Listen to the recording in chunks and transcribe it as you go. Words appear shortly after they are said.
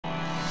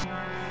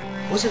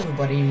What's up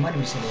everybody, my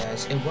name is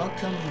Elias, and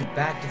welcome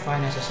back to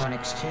Five Nights at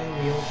Sonic's 2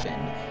 Reopen.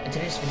 In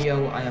today's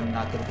video, I am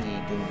not going to be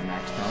doing the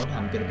max mode,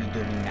 I'm going to be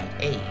doing Night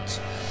 8.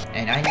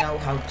 And I know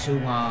how to do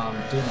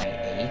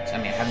Night 8, I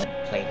mean I haven't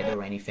played it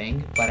or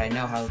anything, but I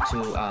know how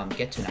to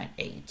get to Night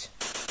 8.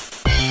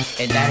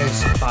 And that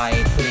is by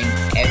putting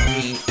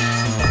every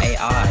single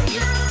AI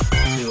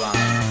to,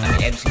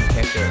 every single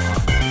character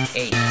on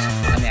 8.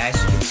 I mean, as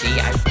you can see,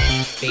 I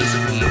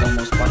basically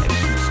almost bought every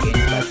single skin,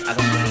 but I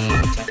don't really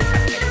exactly have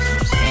to get every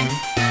single skin.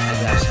 I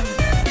do have some, I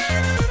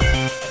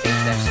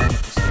basically have some of the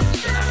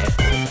skins, but not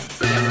every of them.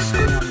 Yeah, let's go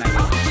on my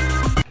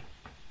list.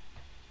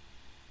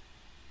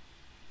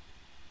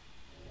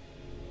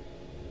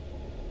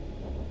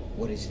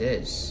 What is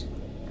this?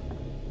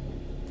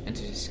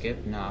 Enter to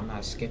skip? No, I'm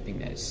not skipping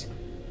this.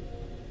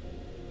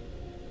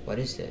 What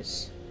is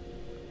this?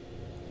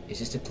 Is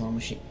this the clone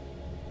machine?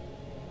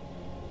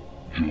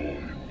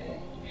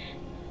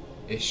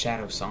 It's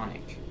Shadow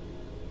Sonic.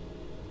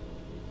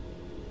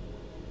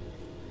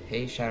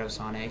 Hey Shadow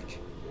Sonic.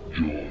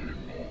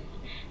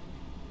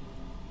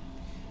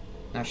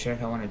 Not sure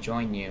if I want to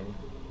join you.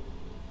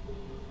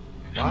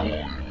 Why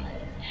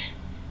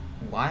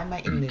am I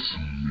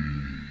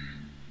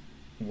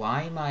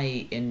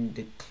in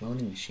the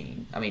cloning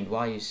machine? I mean,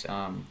 why is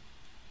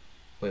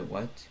wait,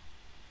 what?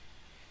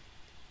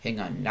 Hang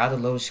on, now the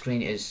load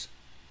screen is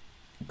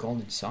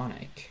Golden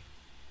Sonic.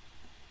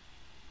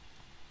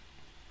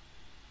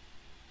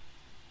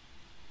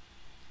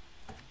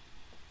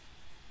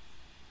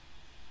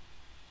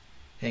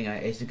 Hang on,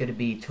 is it gonna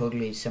be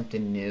totally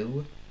something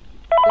new?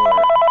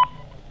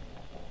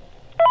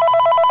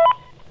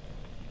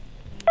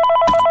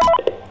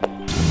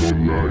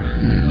 Or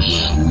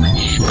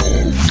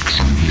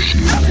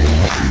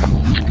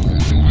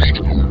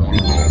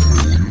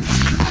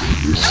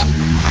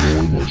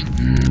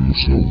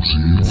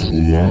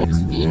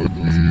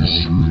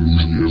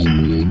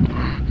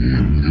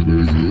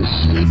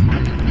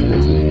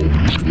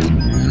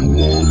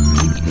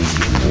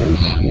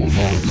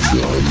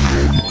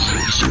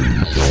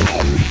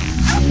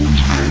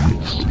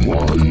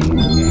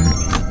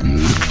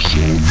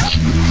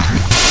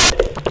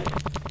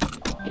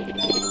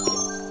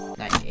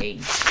Night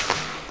 8.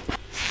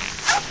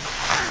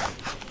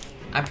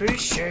 I'm pretty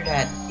sure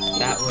that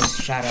was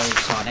Shadow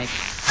Sonic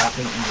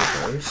talking in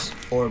reverse,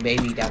 or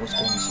maybe that was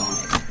Golden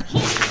Sonic.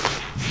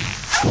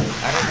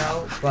 I don't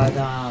know, but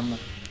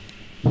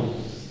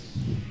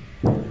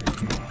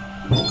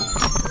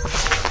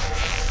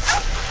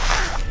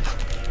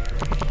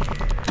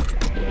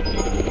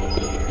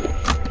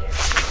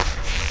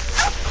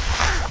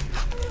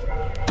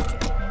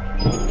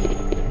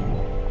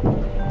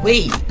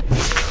wait,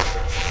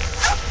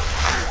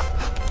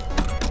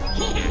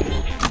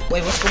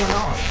 what's going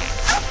on?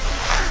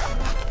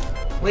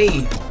 Wait,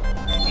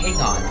 hang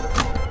on.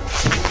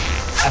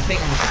 I think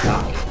I'm gonna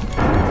die.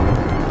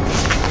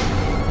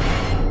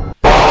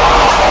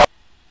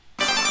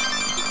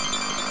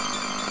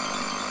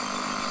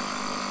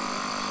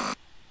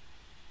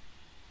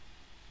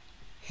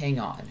 Hang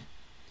on.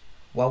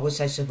 What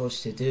was I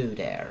supposed to do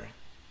there?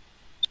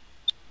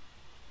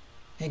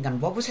 Hang on,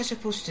 what was I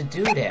supposed to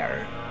do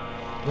there?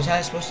 Was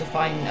I supposed to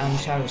find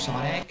Shadow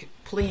Sonic?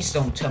 Please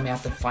don't tell me I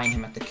have to find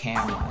him at the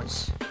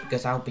cameras,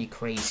 because I'll be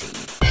crazy.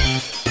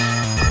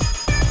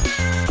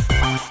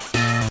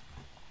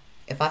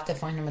 If I have to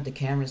find him at the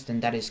cameras,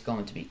 then that is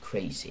going to be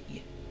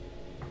crazy.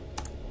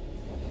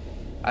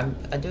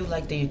 I do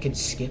like that you can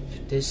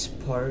skip this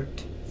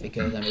part,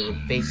 because I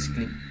mean,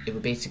 it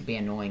would basically be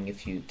annoying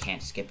if you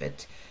can't skip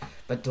it.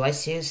 But do I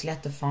seriously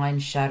have to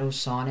find Shadow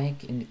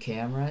Sonic in the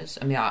cameras?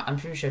 I mean, I'm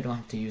pretty sure I don't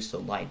have to use the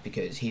light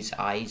because his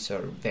eyes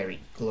are very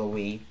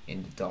glowy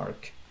in the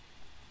dark.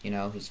 You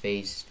know, his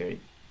face is very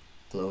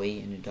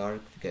glowy in the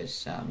dark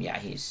because, yeah,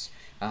 his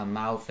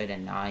mouth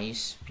and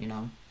eyes, you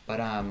know.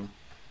 But,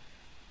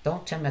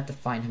 don't tell me I have to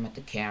find him at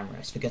the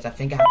cameras because I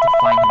think I have to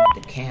find him at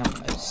the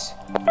cameras.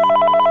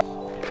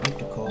 What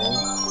to call?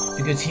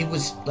 Because he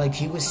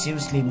was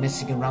seriously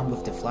messing around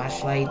with the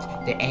flashlight,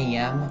 the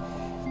AM,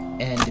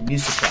 and the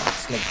music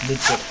box, like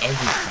legit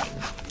everything.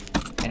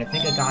 And I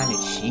think I got an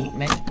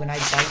achievement when I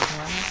died to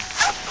him.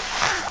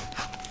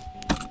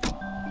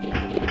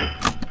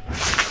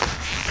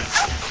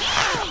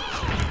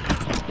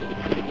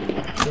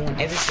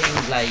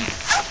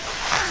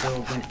 So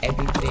when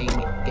everything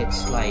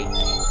gets like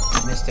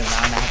messed around, I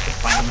have to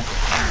find him at the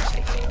cameras,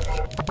 I think.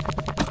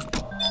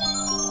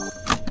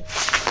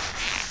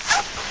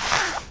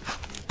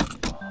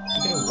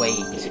 I'm gonna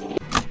wait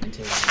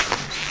until that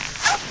happens.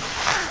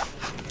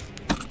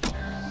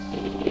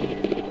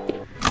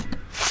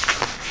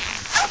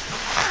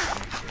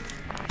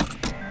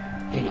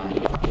 Hang on.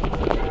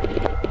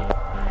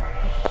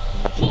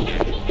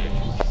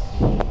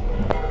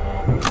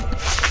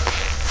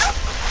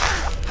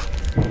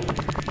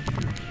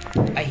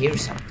 I hear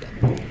something.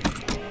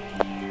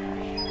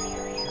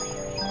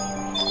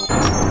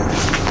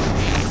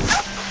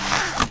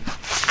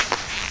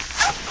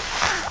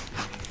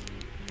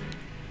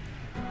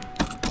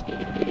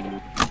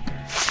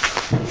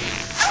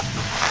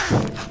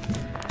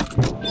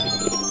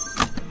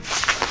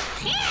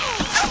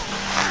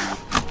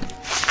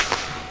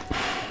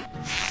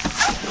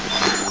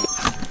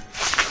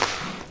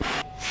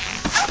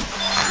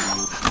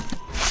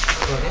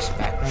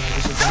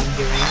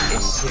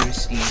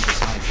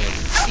 Sonic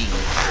C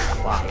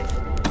live.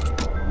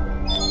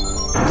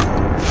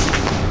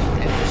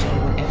 So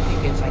when everything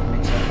gets like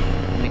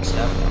mixed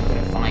up, I'm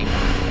gonna find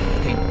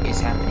what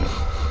is happening.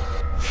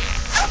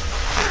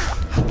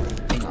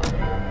 Hang on.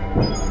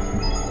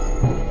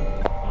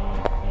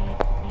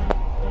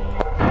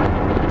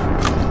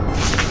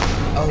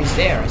 Oh, he's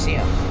there. I see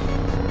him.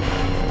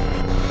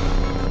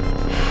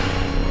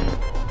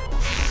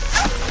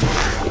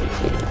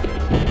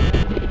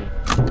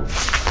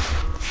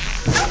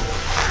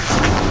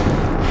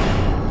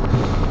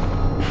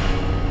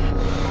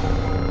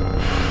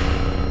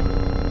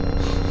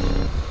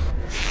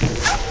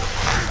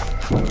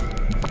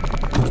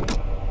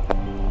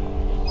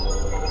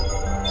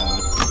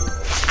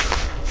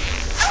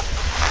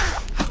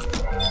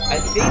 I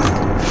think the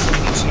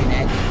Luigi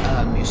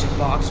music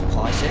box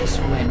pauses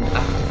when I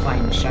have to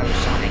find Shadow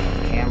Sonic on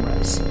the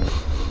cameras.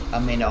 I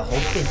mean, I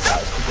hope it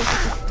does, because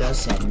if it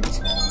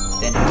doesn't,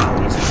 then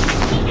how is it?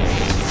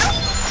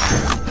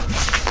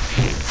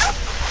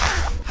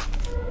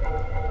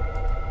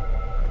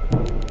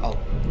 Oh,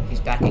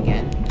 he's back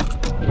again.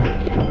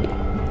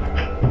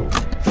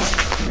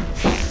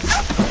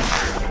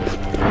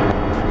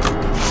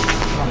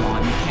 Come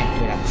on, you can't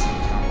do it at the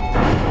same time.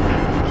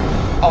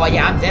 Oh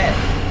yeah, I'm dead.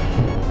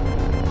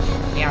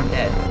 Yeah, I'm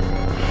dead.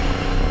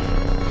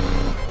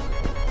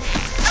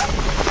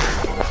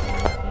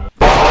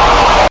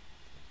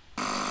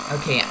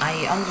 Okay,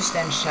 I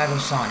understand Shadow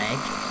Sonic,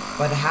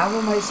 but how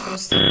am I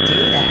supposed to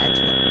do that?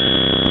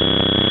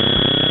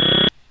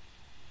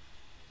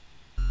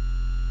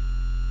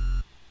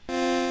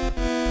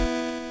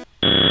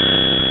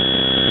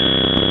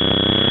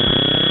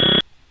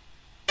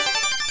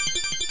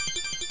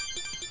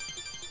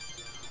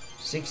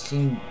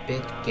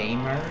 16-bit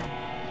gamer?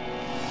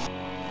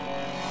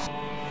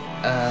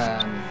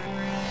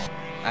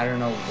 I don't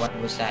know what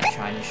was that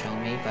trying to show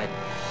me, but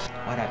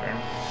whatever.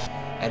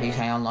 At least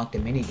I unlocked the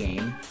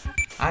minigame.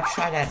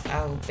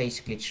 I'll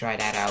basically try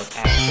that out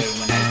after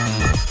when I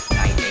beat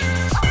Night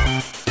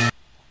 8.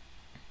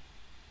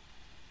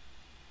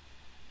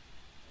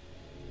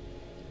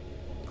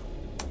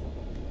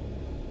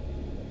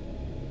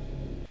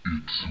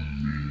 It's me.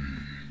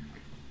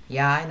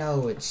 Yeah, I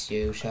know it's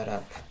you, shut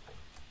up.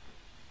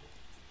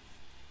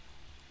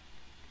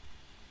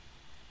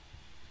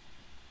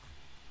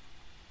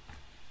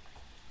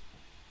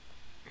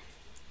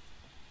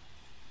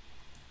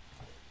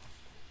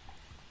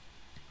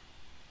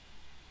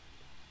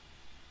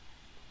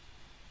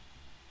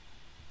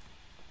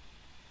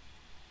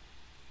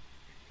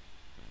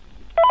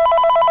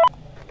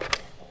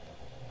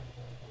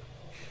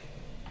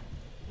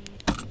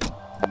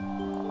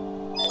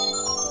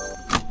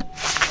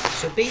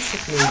 So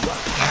basically, what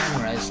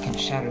cameras can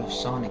Shadow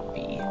Sonic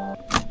be?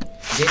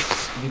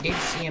 We did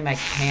see him at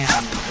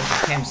cam, was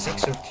it cam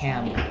 6 or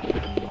cam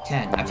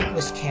 10? I think it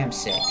was cam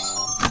 6.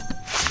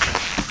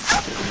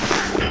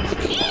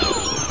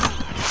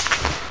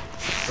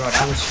 Bro,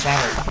 that was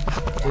Shadow.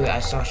 Dude, I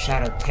saw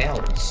Shadow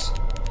Tails.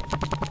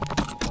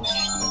 That was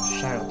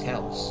Shadow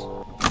Tails.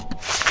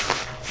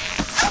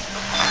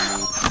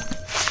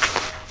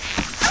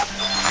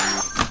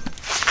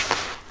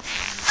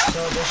 So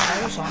does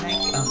Shadow Sonic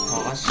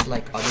pause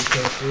like other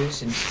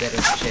characters instead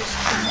of just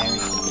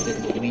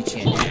generic Luigi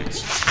and Nets?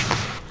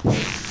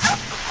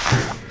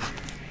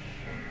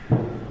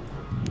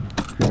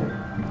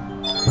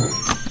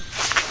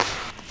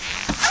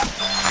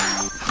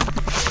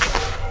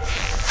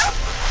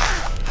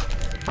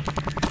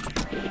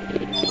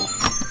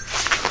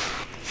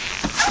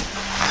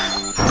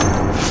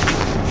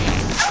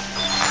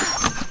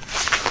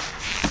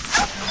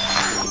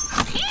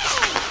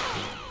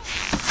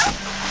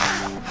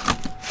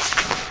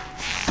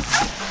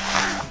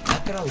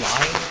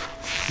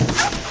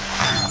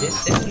 This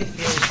definitely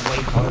feels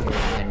way harder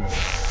when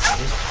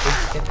this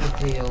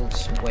definitely feels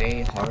way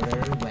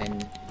harder when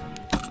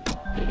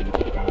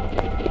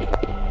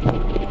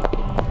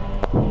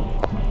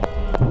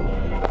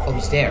oh,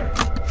 he's there.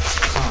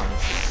 It's on.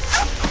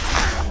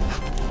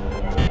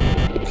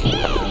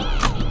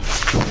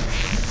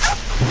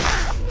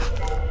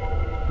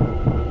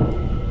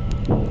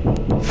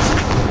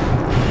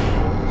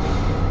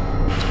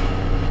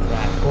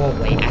 Crap, go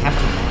away. I have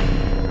to run.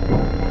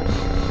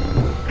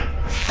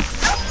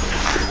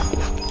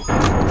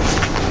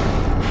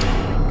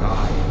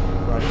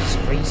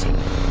 Crazy.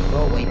 Go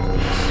away,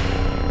 please.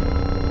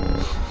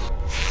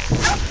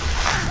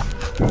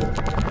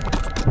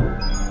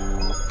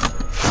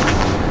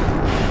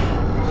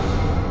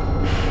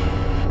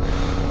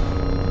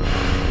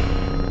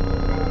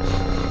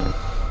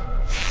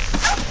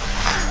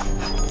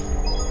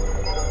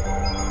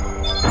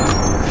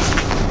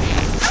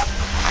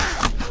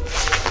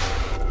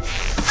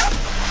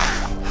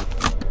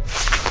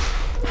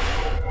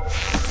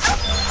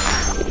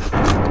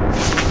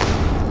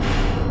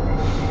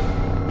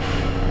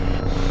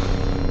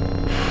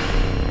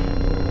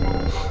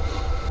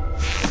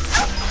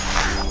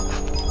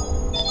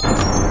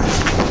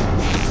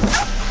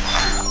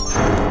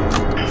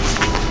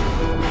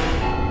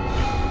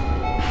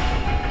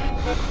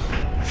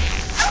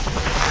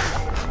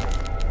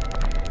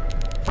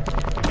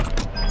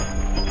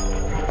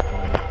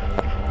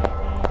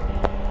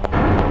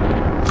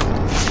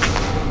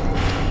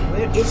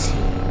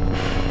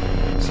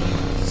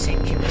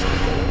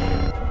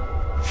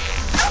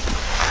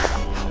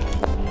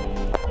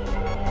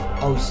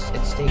 Oh,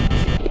 it's stage.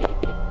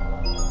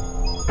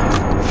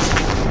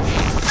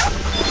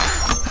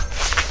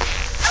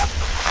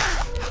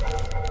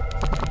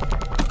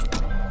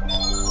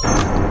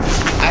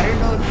 I don't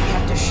know if you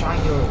have to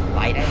shine your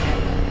light at him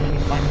when you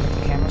find him with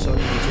the camera, or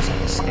you just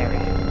have to stare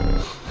at him.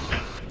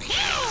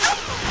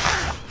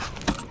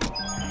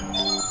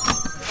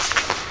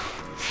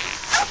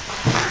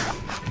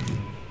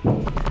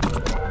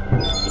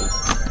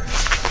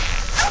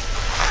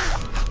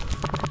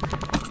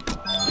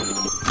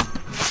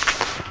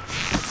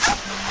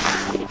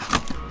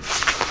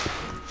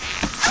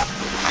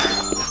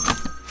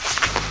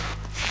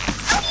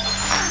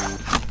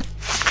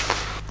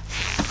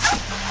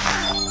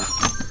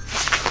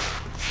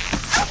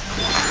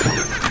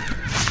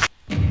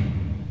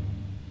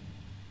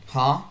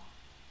 Huh?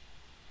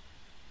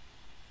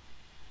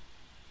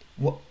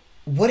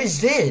 What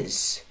is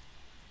this?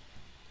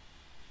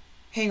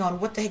 Hang on,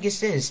 what the heck is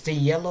this? The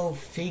yellow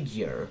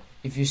figure.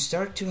 If you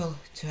start to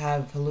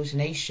have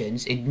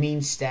hallucinations, it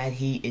means that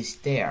he is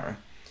there.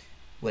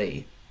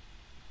 Wait.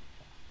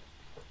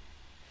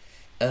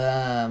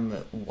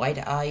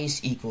 White eyes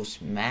equals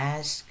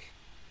mask.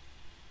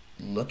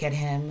 Look at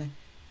him.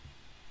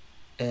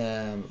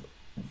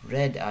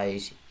 Red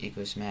eyes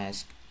equals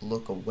mask.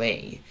 Look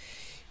away.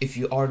 If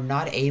you are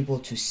not able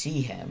to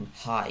see him,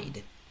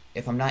 hide.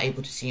 If I'm not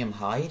able to see him,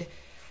 hide?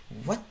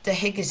 What the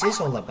heck is this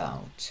all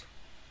about?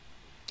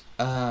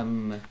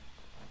 The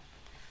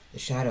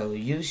shadow.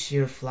 Use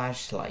your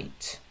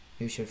flashlight.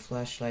 Use your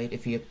flashlight.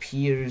 If he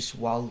appears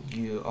while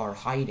you are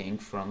hiding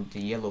from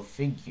the yellow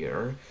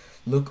figure,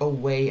 look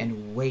away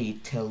and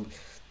wait till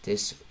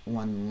this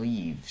one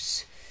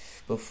leaves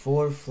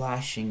before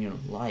flashing your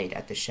light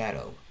at the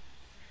shadow.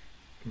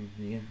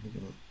 Yeah,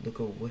 look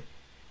away.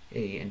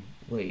 Hey, and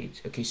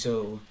wait. Okay,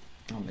 so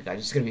oh my god,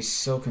 it's gonna be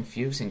so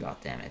confusing. God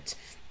damn it.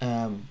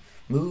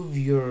 Move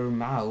your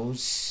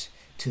mouse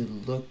to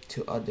look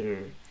to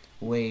other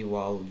way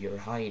while you're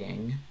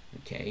hiding.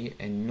 Okay,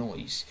 and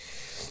noise.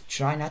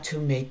 Try not to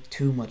make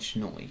too much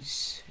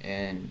noise.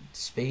 And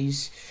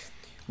space.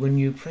 When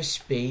you press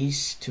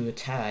space to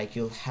attack,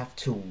 you'll have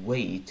to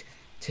wait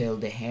till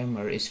the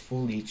hammer is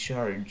fully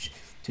charged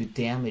to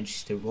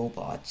damage the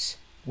robots.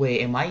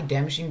 Wait, am I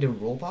damaging the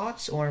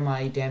robots or am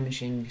I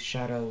damaging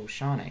Shadow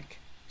Sonic?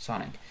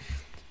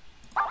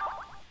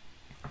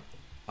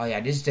 Oh yeah,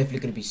 this is definitely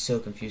gonna be so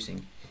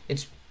confusing.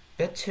 It's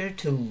better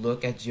to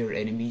look at your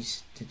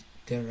enemies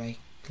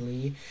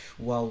directly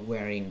while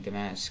wearing the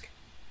mask.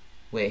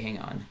 Wait, hang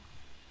on.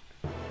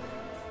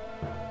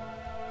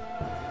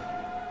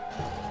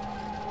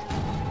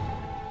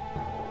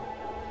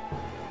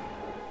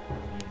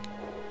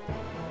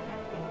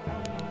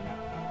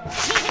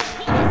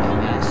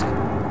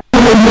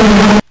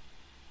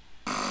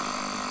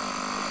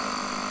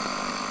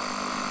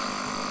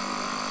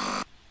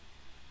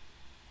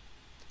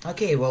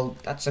 Okay, well,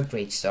 that's a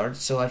great start.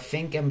 So I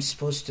think I'm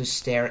supposed to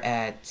stare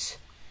at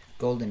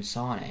Golden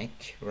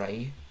Sonic,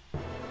 right?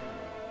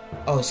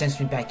 Oh, it sends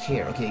me back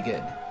here. Okay,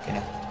 good.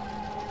 Okay,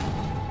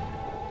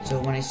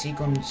 so when I see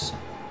Golden Sonic...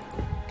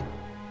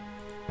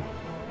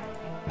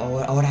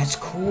 Oh, that's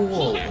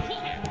cool!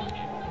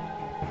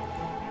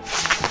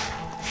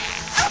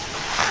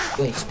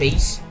 Wait,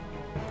 space?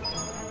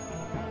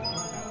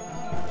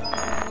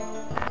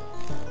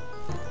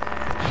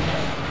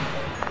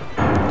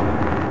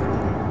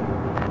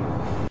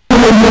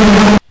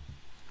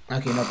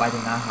 Okay, no, I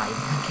did not hide.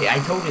 Okay, I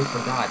totally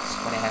forgot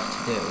what I have to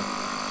do.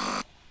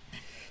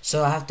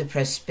 So I have to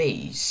press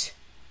space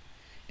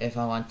if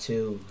I want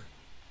to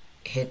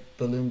hit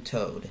Balloon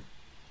Toad.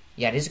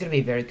 Yeah, this is gonna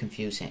be very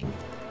confusing.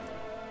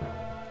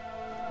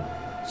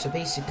 So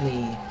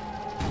basically,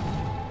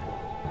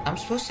 I'm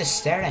supposed to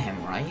stare at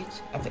him,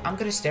 right? I'm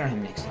gonna stare at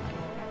him next time.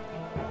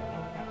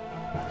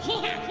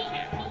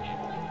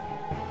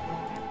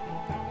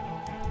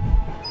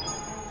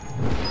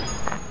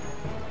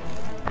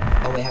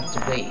 Oh, we have to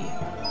wait.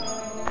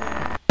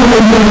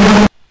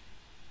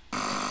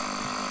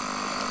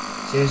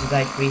 Seriously,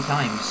 died 3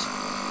 times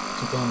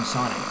to Golden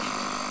Sonic.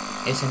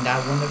 Isn't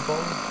that wonderful?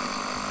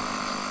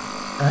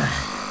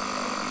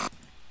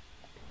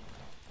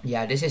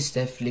 Yeah, this is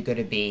definitely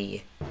gonna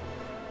be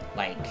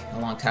like a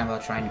long time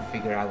about trying to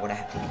figure out what I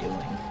have to be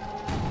doing.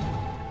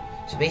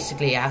 So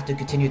basically, I have to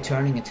continue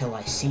turning until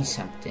I see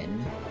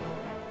something.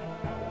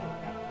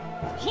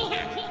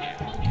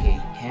 Okay,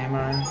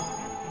 hammer.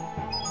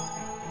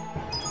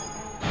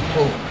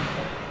 Oh,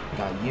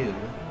 got you.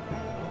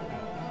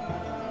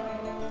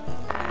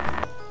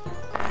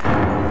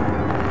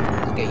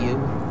 Look at you.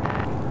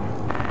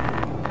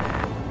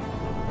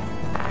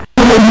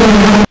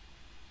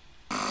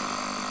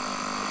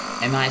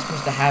 Am I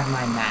supposed to have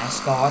my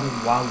mask on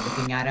while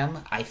looking at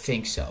him? I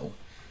think so.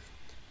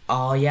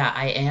 Oh yeah,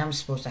 I am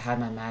supposed to have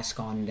my mask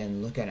on and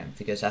then look at him,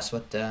 because that's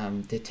what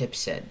the tip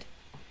said.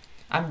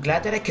 I'm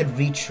glad that I could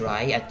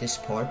retry at this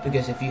part,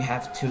 because if you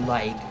have to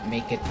like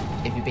make it,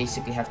 if you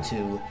basically have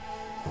to,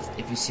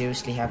 if you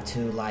seriously have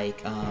to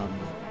like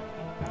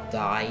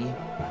die,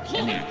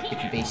 and then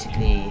if you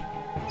basically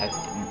have,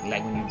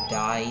 like when you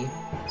die,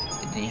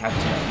 then you have to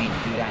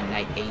redo that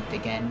night 8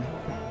 again.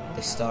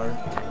 The start.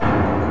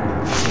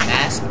 The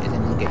mask, and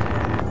then look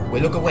at.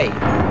 Wait, look away.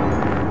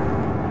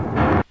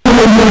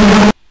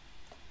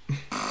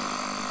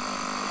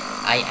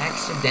 I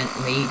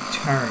accidentally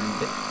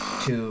turned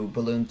to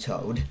Balloon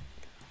Toad.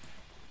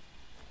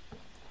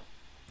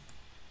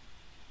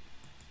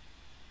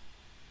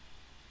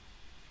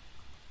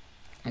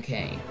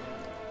 Okay.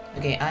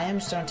 Okay, I am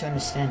starting to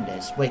understand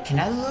this. Wait, can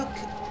I look,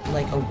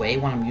 like, away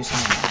when I'm using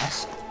my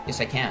mask? Yes,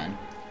 I can.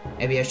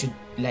 Maybe I should,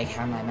 like,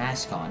 have my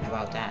mask on. How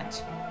about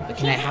that? But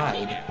can I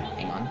hide?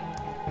 Hang on.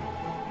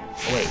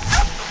 Oh, wait.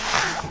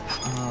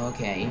 Oh,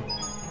 okay.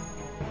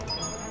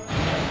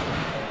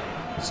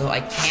 So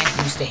I can't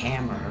use the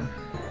hammer.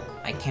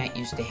 I can't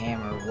use the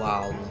hammer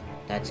while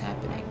that's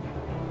happening.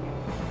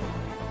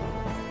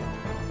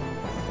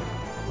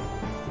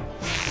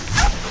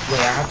 Wait,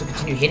 I have to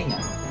continue hitting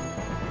him.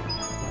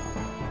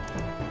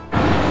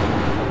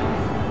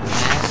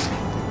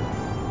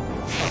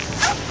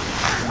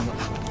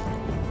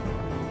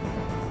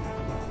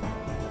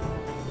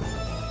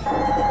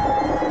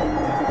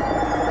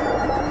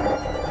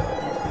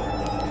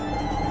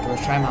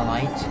 Try my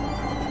light.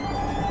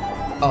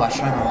 Oh, I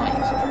try my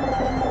light.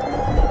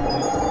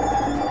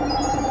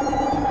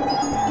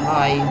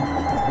 Hi.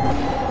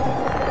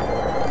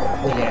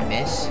 Wait, did I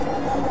miss?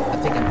 I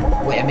think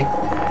I'm. Wait, I make.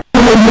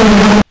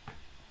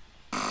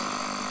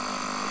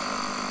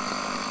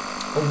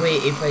 Oh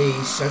wait, if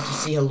I start to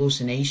see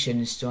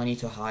hallucinations, do I need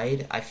to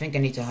hide? I think I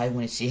need to hide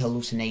when I see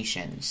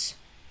hallucinations.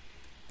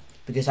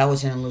 Because that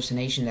was an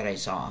hallucination that I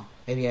saw.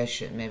 Maybe I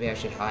should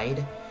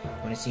hide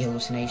when I see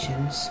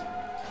hallucinations.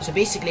 So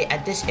basically,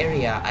 at this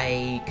area,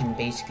 I can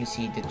basically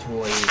see the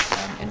toy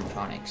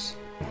animatronics.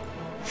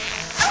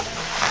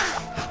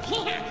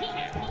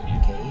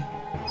 Okay.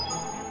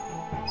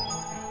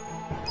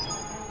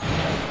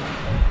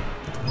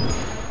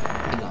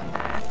 Hang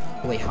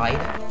on. Wait,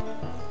 hide?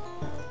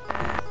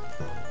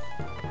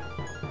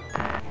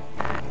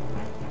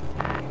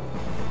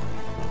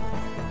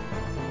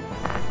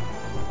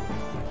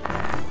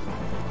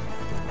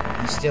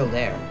 He's still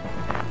there.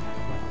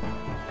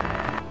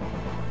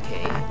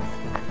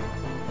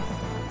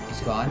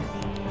 Gone.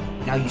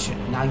 Now you should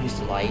use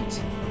the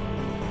light.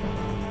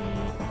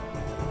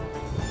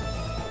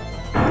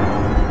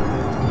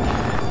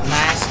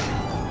 Mask.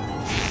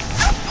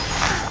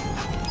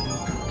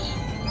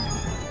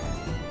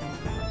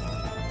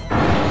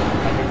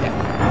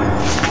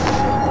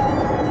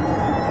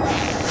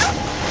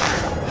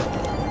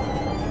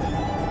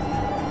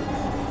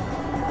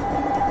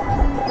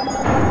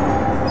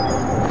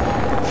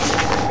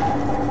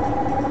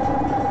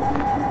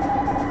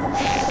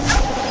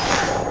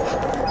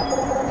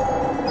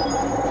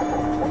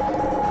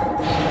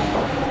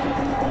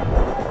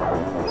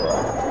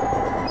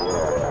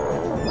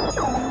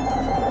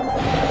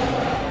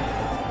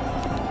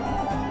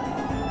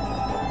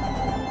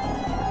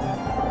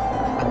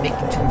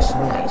 Making too much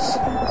noise.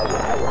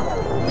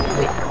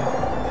 Wait.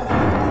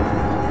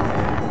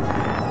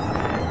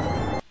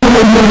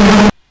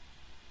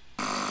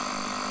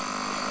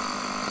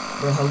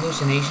 The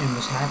hallucination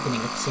was happening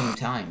at the same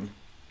time.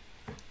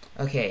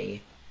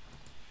 Okay.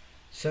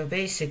 So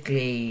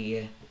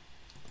basically,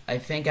 I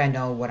think I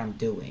know what I'm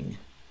doing.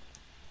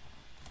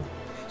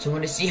 So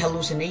when I see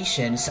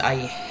hallucinations, I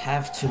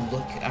have to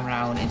look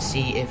around and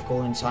see if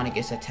Golden Sonic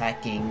is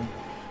attacking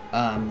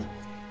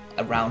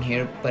around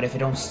here, but if I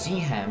don't see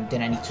him,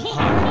 then I need to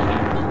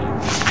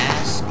hide.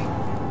 Mask.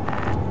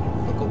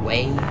 Look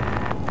away.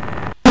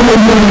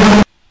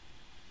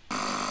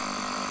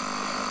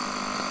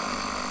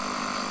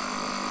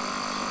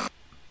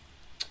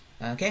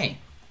 Okay.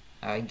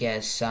 I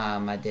guess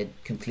I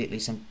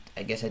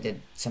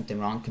did something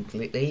wrong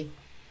completely.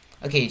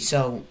 Okay,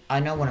 so I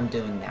know what I'm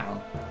doing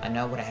now. I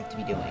know what I have to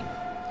be doing.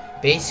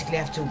 Basically,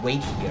 I have to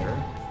wait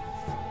here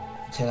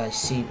until I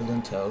see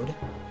Balloon Toad.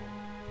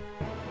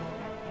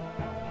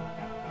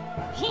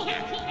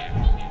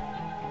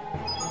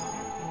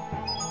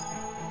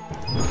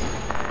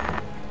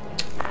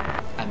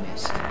 I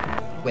missed.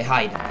 Wait,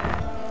 hide.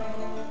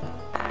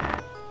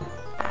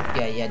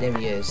 Yeah, there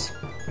he is.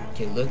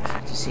 Okay, look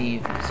to see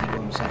if you can see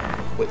Golden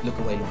Sonic. Wait, look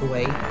away.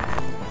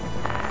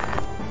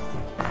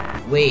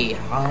 Wait,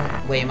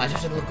 wait, am I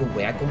supposed to look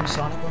away at Golden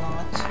Sonic or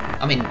not?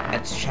 I mean,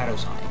 at Shadow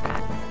Sonic.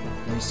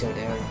 No, he's still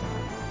there.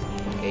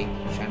 Okay,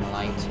 shine my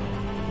light.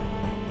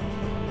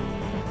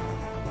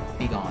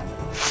 Be gone.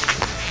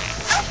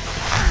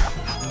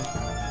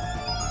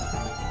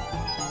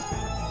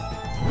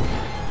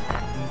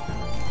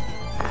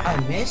 I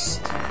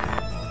missed?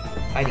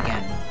 Hide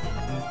again.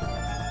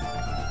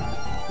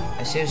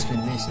 I seriously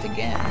missed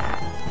again.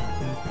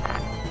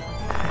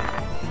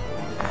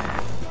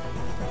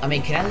 I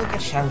mean, can I look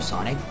at Shadow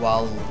Sonic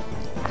while,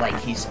 like,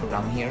 he's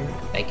around here?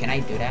 Like, can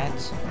I do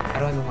that? I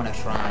don't even want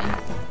to try.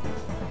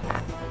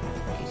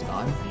 He's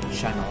gone.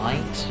 Shine a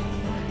light.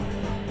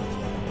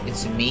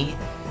 It's me?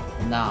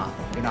 Nah,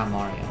 you're not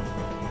Mario.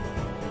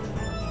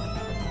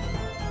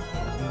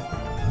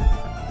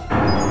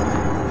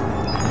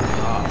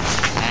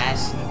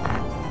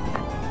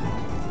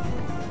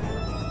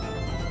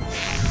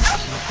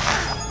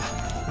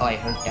 Oh, I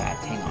heard that.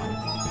 Hang on.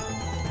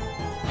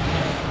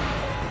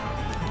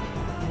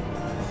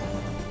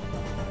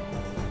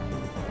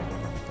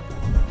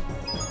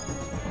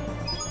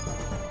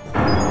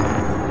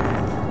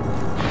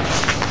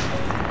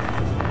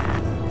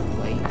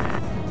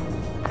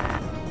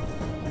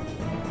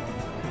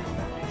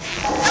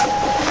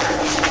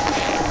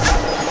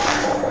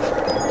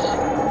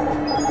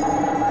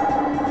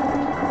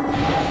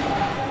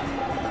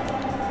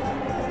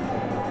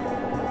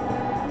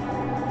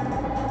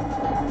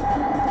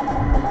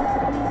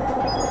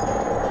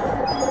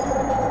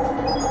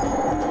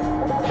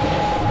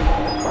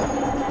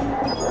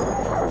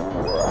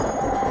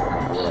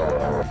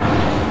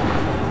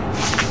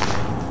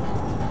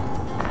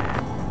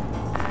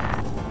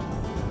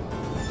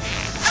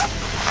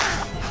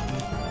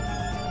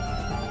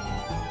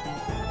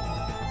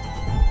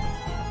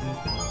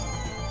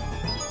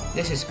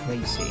 This is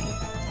crazy.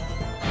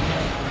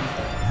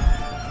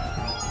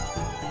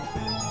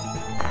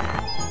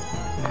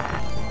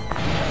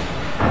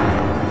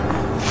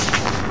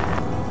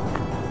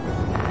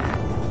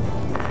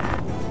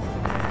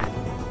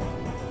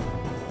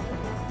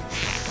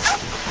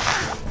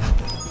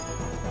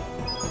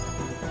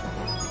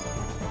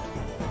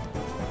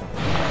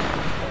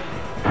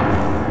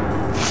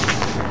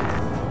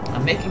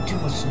 I'm making too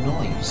much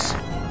noise.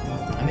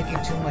 I'm making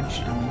too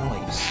much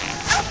noise.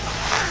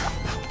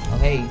 Oh,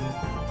 hey.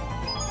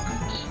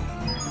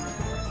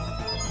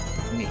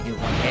 Let me do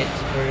one hit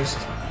first,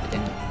 but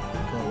then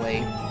go away.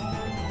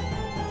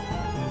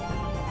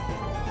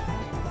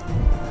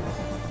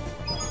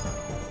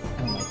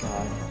 Oh my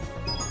god.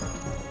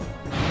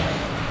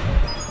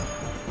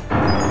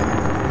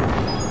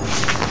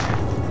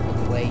 Look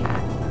away.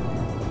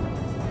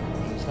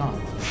 He's gone.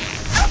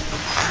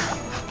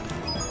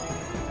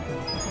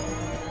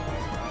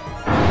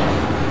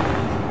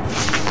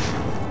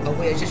 Oh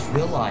wait, I just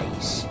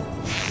realized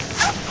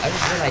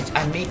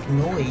I make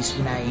noise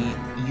when I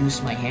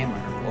use my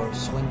hammer or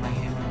swing my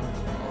hammer,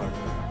 or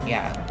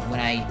yeah, when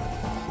I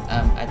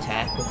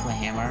attack with my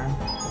hammer,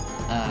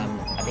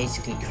 I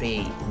basically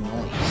create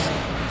noise,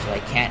 so I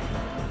can't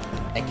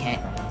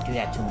do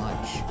that too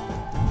much.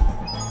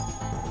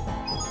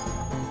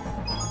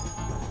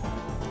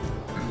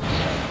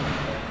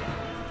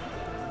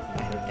 I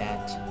heard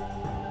that.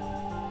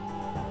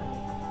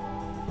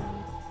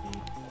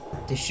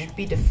 This should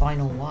be the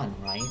final one,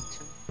 right?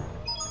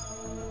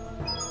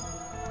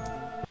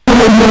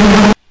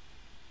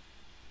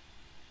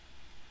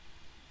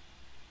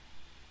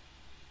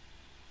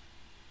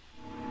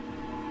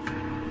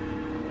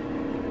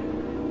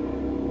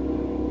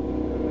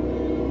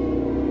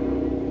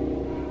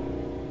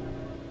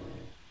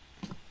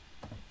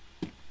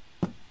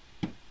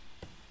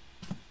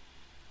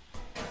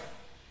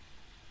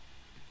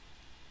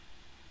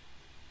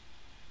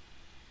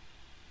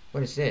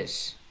 What is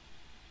this?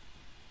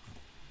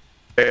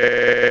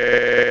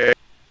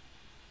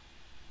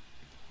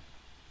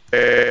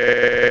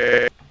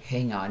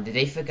 Hang on, did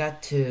they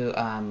forget to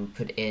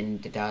put in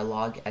the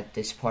dialogue at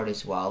this part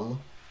as well?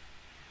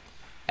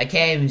 I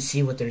can't even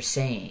see what they're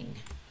saying.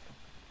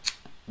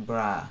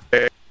 Bruh. I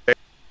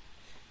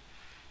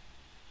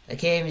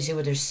can't even see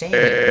what they're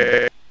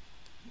saying.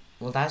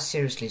 Well, that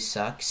seriously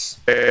sucks.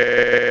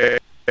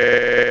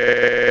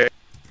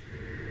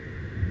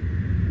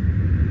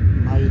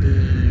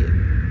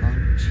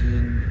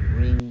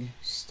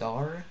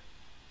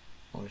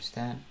 Or is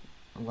that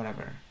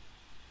whatever?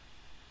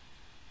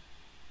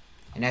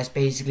 And that's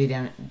basically the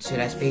end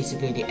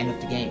of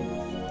the game.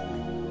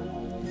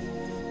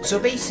 So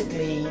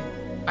basically,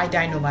 I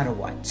die no matter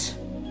what.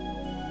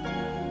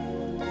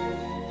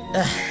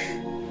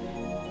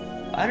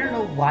 I don't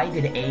know why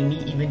did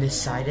Amy even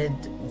decided.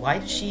 Why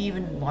did she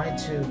even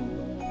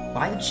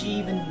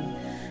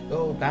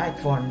go back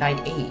for night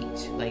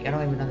 8? Like, I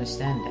don't even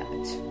understand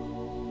that.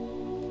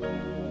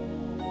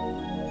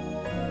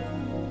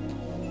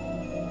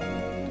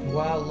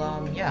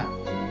 Well, yeah.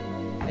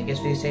 I guess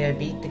we could say I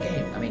beat the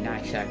game. I mean, not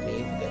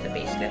exactly, because I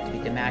basically have to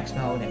beat the max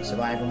mode and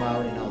survival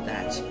mode and all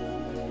that.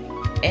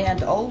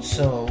 And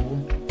also,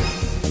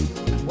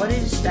 what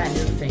is that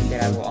new thing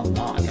that I will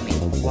unlock? I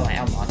mean, will I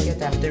unlock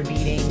it after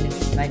beating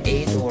night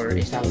 8, or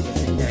is that the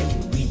thing that I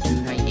can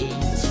redo night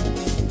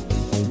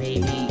 8?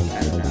 Maybe,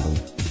 I don't know.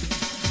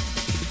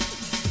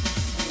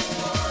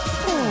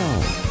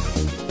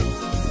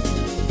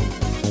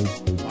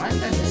 Why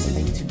am I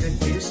listening to good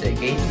music?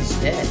 Amy's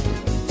dead.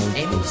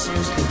 Amy's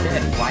seriously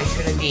dead. Why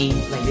should I be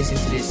like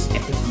listening to this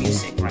epic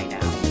music right now?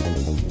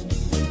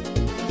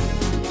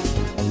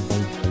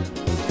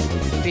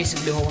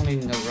 Basically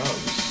holding a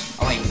rose.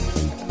 Oh wait,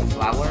 a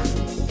flower?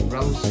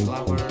 Rose,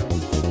 flower.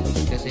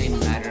 Does it even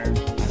matter? I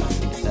don't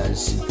think it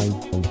does.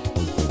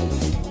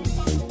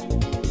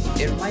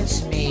 It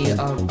reminds me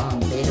of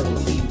Beta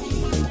Luigi.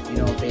 You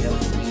know Beta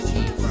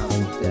Luigi from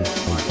the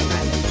Mario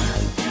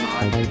Madness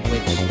mod,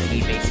 which he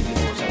basically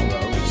holds a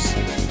rose.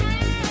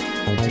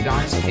 To be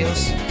honest,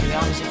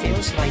 it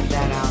feels like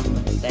that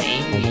the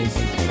Amy is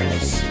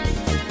depressed. I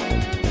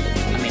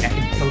mean, I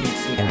can totally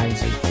see that.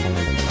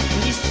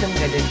 Please tell me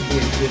that there could be a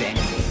good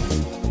ending.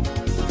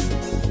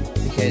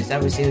 because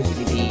that would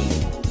seriously be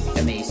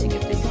amazing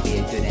if there could be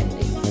a good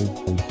ending.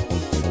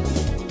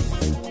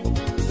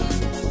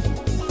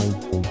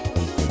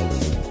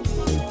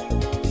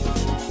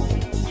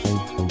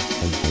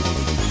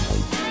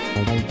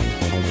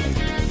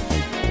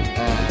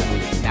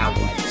 Now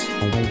what?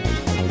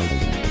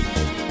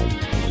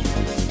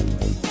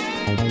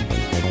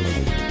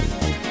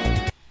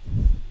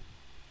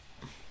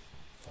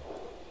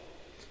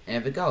 There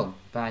we go,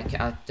 back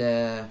at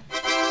the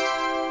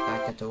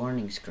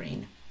warning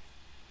screen.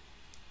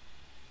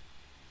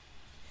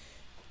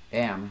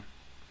 Damn.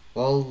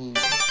 Well,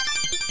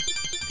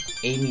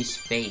 Amy's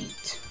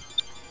Fate.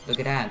 Look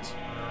at that.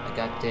 I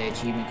got the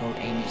achievement called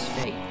Amy's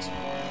Fate.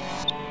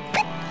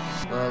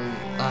 Well,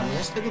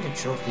 let's look at the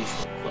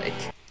trophies real quick.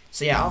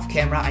 So yeah, off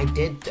camera, I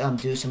did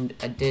do some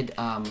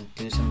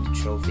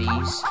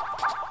trophies,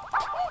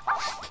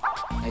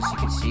 as you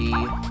can see.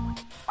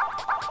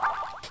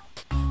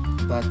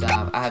 But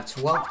I have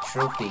 12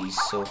 trophies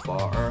so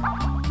far,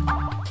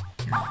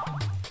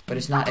 but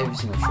it's not every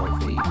single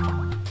trophy.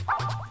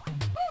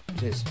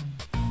 Just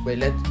wait,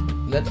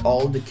 let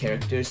all the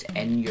characters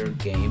end your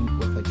game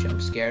with a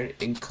jump scare,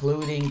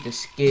 including the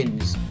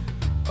skins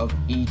of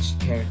each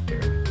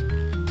character.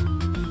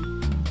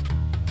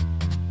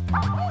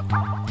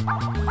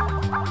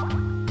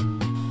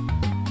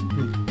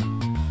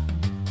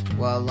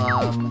 Well,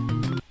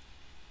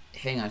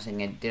 hang on a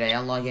second. Did I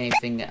unlock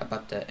anything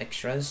about the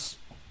extras?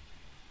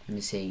 Let me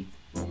see.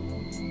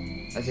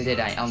 What did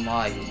I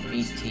unlock?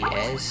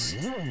 BTS?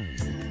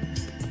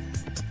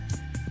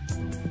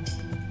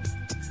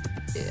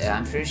 Yeah,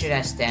 I'm pretty sure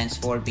that stands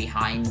for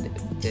behind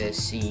the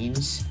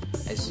scenes,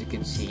 as you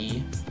can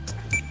see.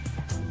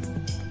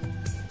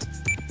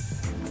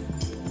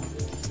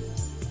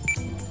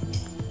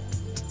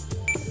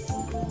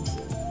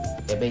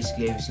 Yeah,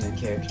 basically every single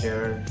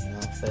character in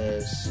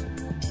Office,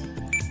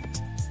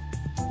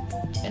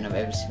 and of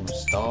every single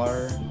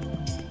star,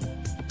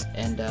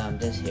 and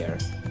this here.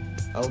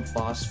 Oh,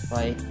 boss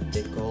fight,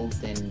 the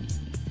golden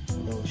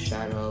little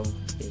shadow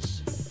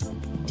is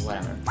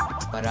whatever.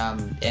 But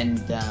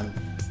and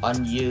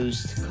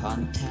unused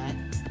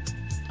content,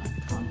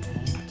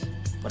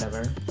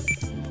 whatever.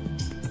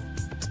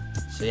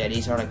 So yeah,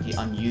 these are like the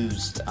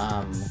unused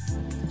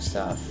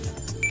stuff.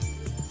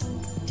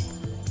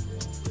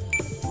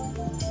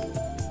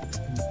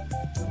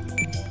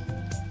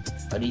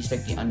 Are these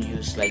like the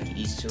unused like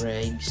Easter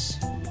eggs?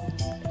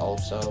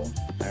 Also,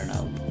 I don't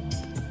know.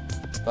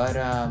 But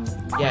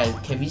yeah,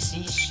 can we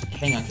see?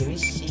 Hang on, can we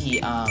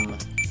see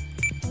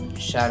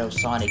Shadow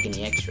Sonic in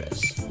the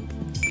extras?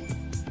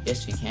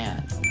 Yes, we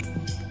can.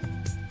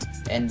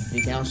 And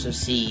we can also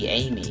see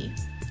Amy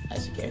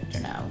as a character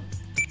now.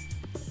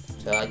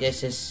 So I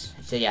guess this.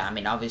 So yeah, I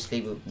mean,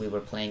 obviously we were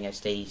playing as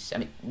Daisy. I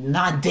mean,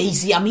 not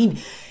Daisy. I mean,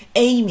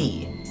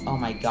 Amy. Oh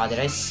my God, did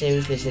I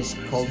seriously just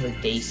call her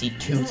Daisy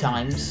 2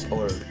 times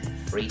or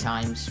 3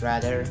 times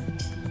rather?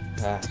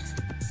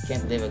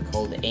 Can't believe I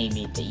called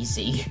Amy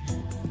Daisy.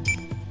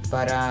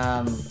 But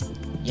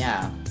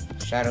yeah,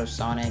 Shadow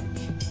Sonic.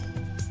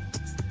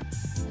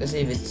 Doesn't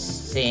even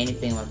say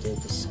anything about the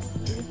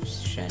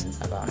description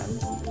about him.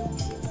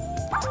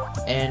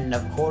 And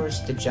of course,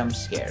 the jump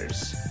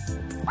scares.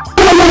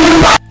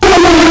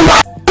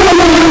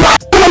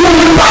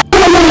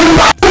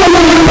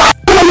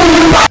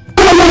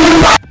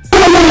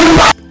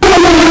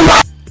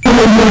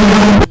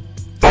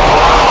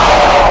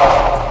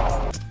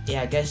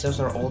 Yeah, I guess those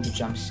are all the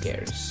jump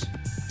scares.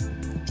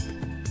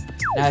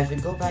 Now, if we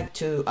go back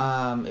to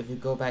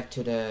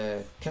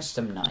the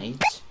custom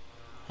night,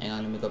 hang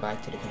on, let me go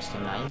back to the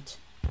custom night.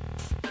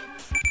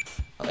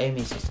 Oh,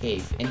 Amy's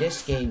escape. In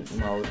this game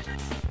mode,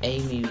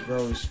 Amy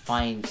Rose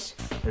finds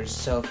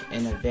herself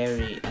in a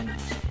very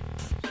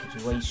unexpected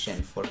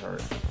situation for her,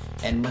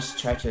 and must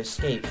try to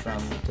escape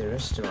from the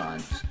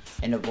restaurant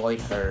and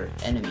avoid her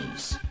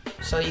enemies.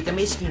 So you can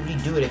basically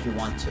redo it if you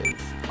want to.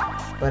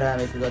 But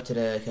if we go to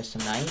the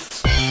custom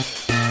night,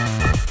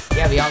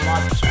 yeah, we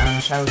unlocked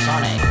Shadow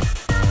Sonic.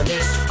 But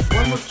there's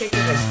one more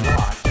character that's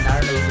locked, and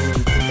I don't know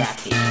who could that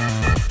be.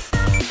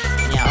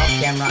 Yeah, off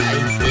camera, I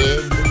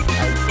did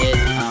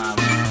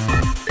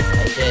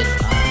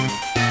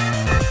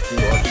do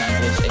all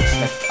challenges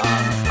except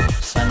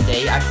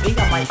Sunday. I think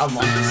I might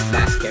unlock this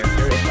last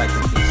character if I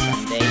complete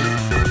Sunday.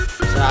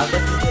 So I'll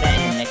definitely do that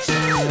in the next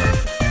episode.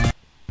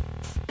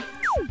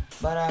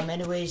 But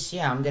anyways,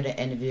 yeah, I'm gonna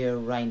end the video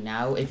right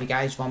now. If you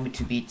guys want me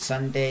to beat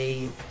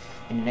Sunday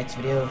in the next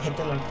video, hit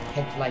the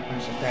like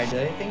and subscribe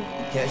to everything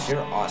because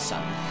you're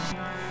awesome.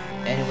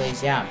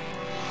 Anyways, yeah,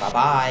 bye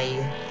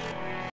bye.